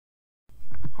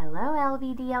Hello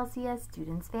LVDLCS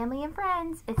students, family, and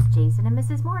friends. It's Jason and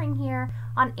Mrs. Mohring here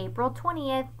on April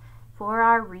 20th for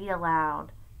our read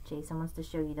aloud. Jason wants to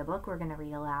show you the book we're going to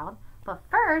read aloud. But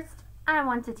first, I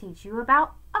want to teach you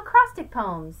about acrostic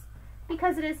poems.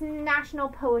 Because it is National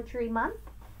Poetry Month.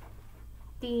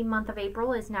 The month of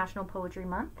April is National Poetry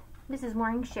Month. Mrs.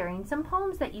 Mohring sharing some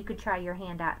poems that you could try your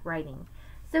hand at writing.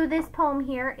 So this poem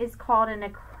here is called an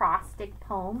acrostic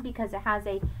poem because it has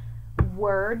a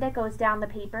word that goes down the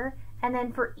paper, and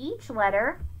then for each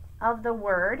letter of the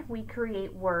word we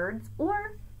create words,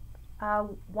 or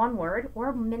one word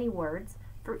or many words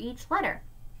for each letter.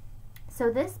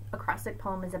 So this acrostic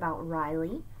poem is about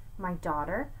Riley, my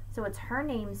daughter. So it's her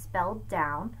name spelled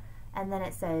down, and then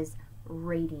it says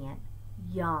radiant,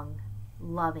 young,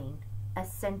 loving,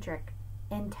 eccentric,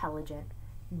 intelligent,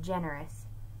 generous,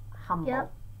 humble.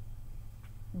 Yep.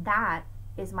 That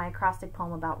is my acrostic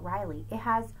poem about Riley. It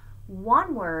has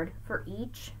one word for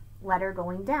each letter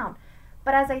going down.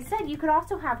 But as I said, you could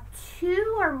also have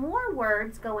two or more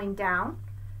words going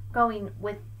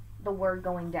with the word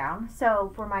going down.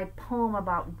 So for my poem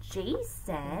about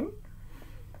Jason,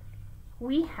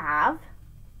 we have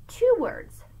two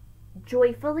words.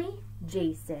 Joyfully,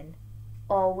 Jason.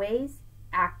 Always,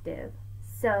 active.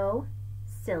 So,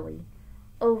 silly.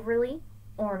 Overly,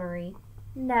 ornery.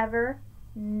 Never,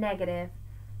 negative.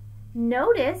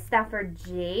 Notice that for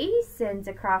Jason's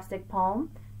acrostic poem,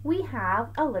 we have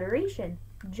alliteration.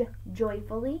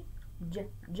 Joyfully,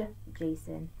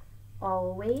 Jason.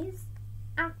 Always,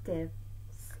 active.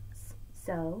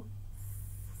 So,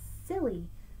 silly.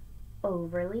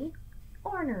 Overly,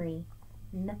 ornery.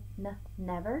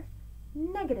 Never,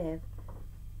 negative.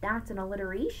 That's an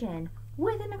alliteration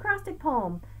with an acrostic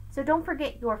poem. So don't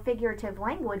forget your figurative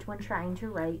language when trying to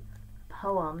write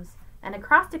poems. An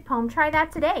acrostic poem, try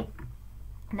that today.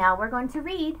 Now we're going to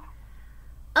read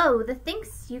Oh, the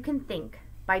Thinks You Can Think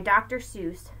by Dr.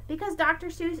 Seuss, because Dr.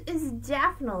 Seuss is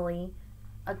definitely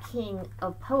a king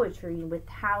of poetry with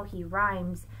how he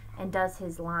rhymes and does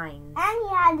his lines. And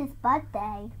he had his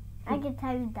birthday. I can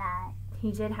tell you that.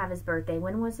 He did have his birthday.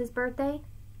 When was his birthday?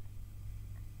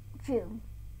 June.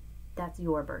 That's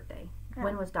your birthday. Yeah.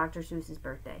 When was Dr. Seuss's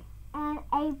birthday? And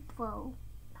April.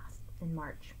 In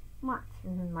March. March.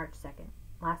 March 2nd.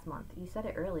 Last month. You said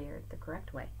it earlier the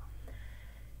correct way.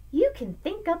 You can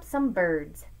think up some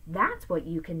birds. That's what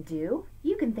you can do.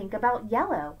 You can think about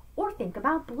yellow or think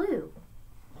about blue.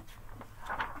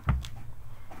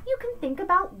 You can think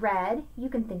about red. You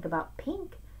can think about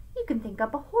pink. You can think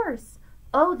up a horse.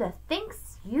 Oh, the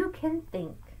thinks you can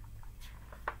think.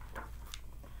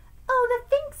 Oh,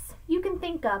 the thinks you can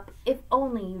think up if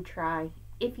only you try.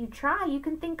 If you try, you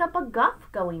can think up a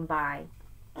guff going by.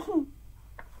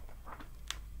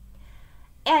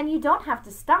 And you don't have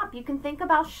to stop. You can think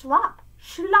about schlop.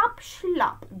 Schlop,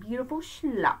 schlop. Beautiful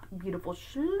schlop. Beautiful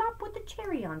schlop with a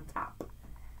cherry on top.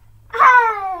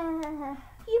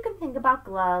 You can think about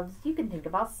gloves. You can think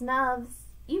about snubs.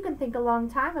 You can think a long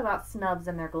time about snubs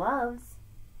and their gloves.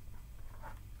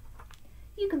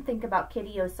 You can think about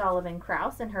Kitty O'Sullivan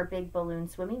Krause and her big balloon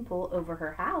swimming pool over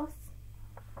her house.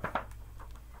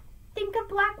 Think of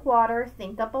black water,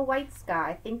 think up a white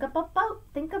sky, think up a boat,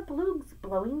 think of blues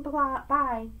blowing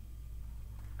by.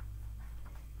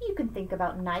 You can think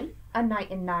about night, a night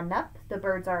and none up, the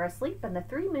birds are asleep and the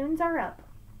 3 moons are up.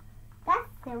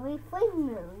 That's 3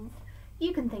 moons.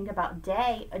 You can think about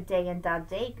day, a day and a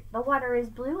dake, the water is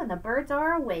blue and the birds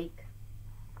are awake.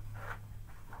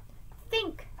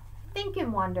 Think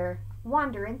and wonder,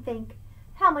 wonder and think.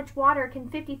 How much water can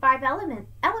 55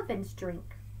 elephants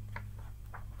drink?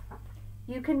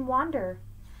 You can wonder,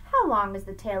 how long is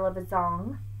the tail of a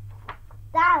zong?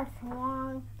 That's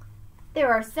long.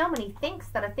 There are so many thinks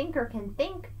that a thinker can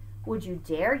think. Would you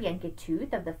dare yank a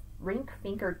tooth of the rink,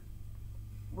 or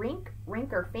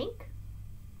fink?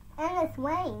 And it's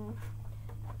wings.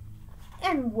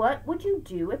 And what would you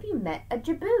do if you met a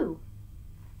jaboo?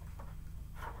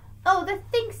 Oh, the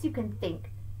thinks you can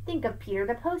think. Think of Peter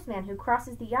the postman who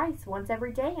crosses the ice once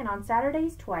every day and on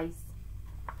Saturdays twice.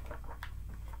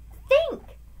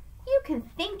 Think! You can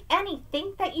think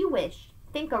anything that you wish.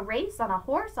 Think a race on a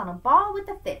horse on a ball with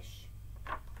a fish.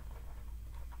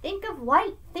 Think of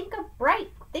light, think of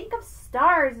bright, think of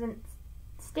stars and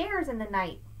stairs in the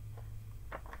night.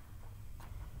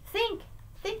 Think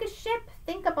a ship,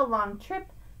 think up a long trip.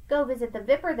 Go visit the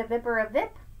Vipper of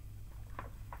Vip.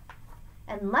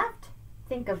 And left,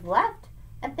 think of left,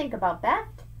 and think about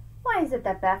Beft. Why is it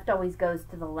that Beft always goes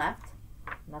to the left?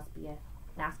 Must be a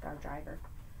NASCAR driver.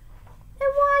 And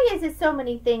why is it so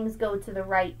many things go to the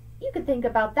right? You could think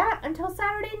about that until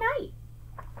Saturday night.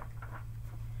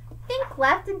 Think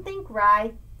left and think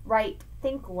right.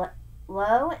 think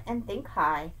low and think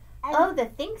high. Oh, the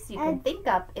things you can think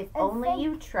up if only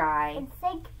you try. And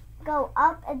think go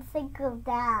up and think go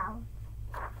down.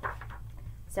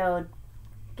 So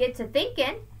get to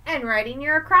thinking and writing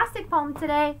your acrostic poem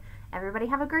today. Everybody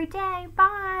have a great day.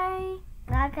 Bye.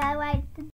 Okay, wait.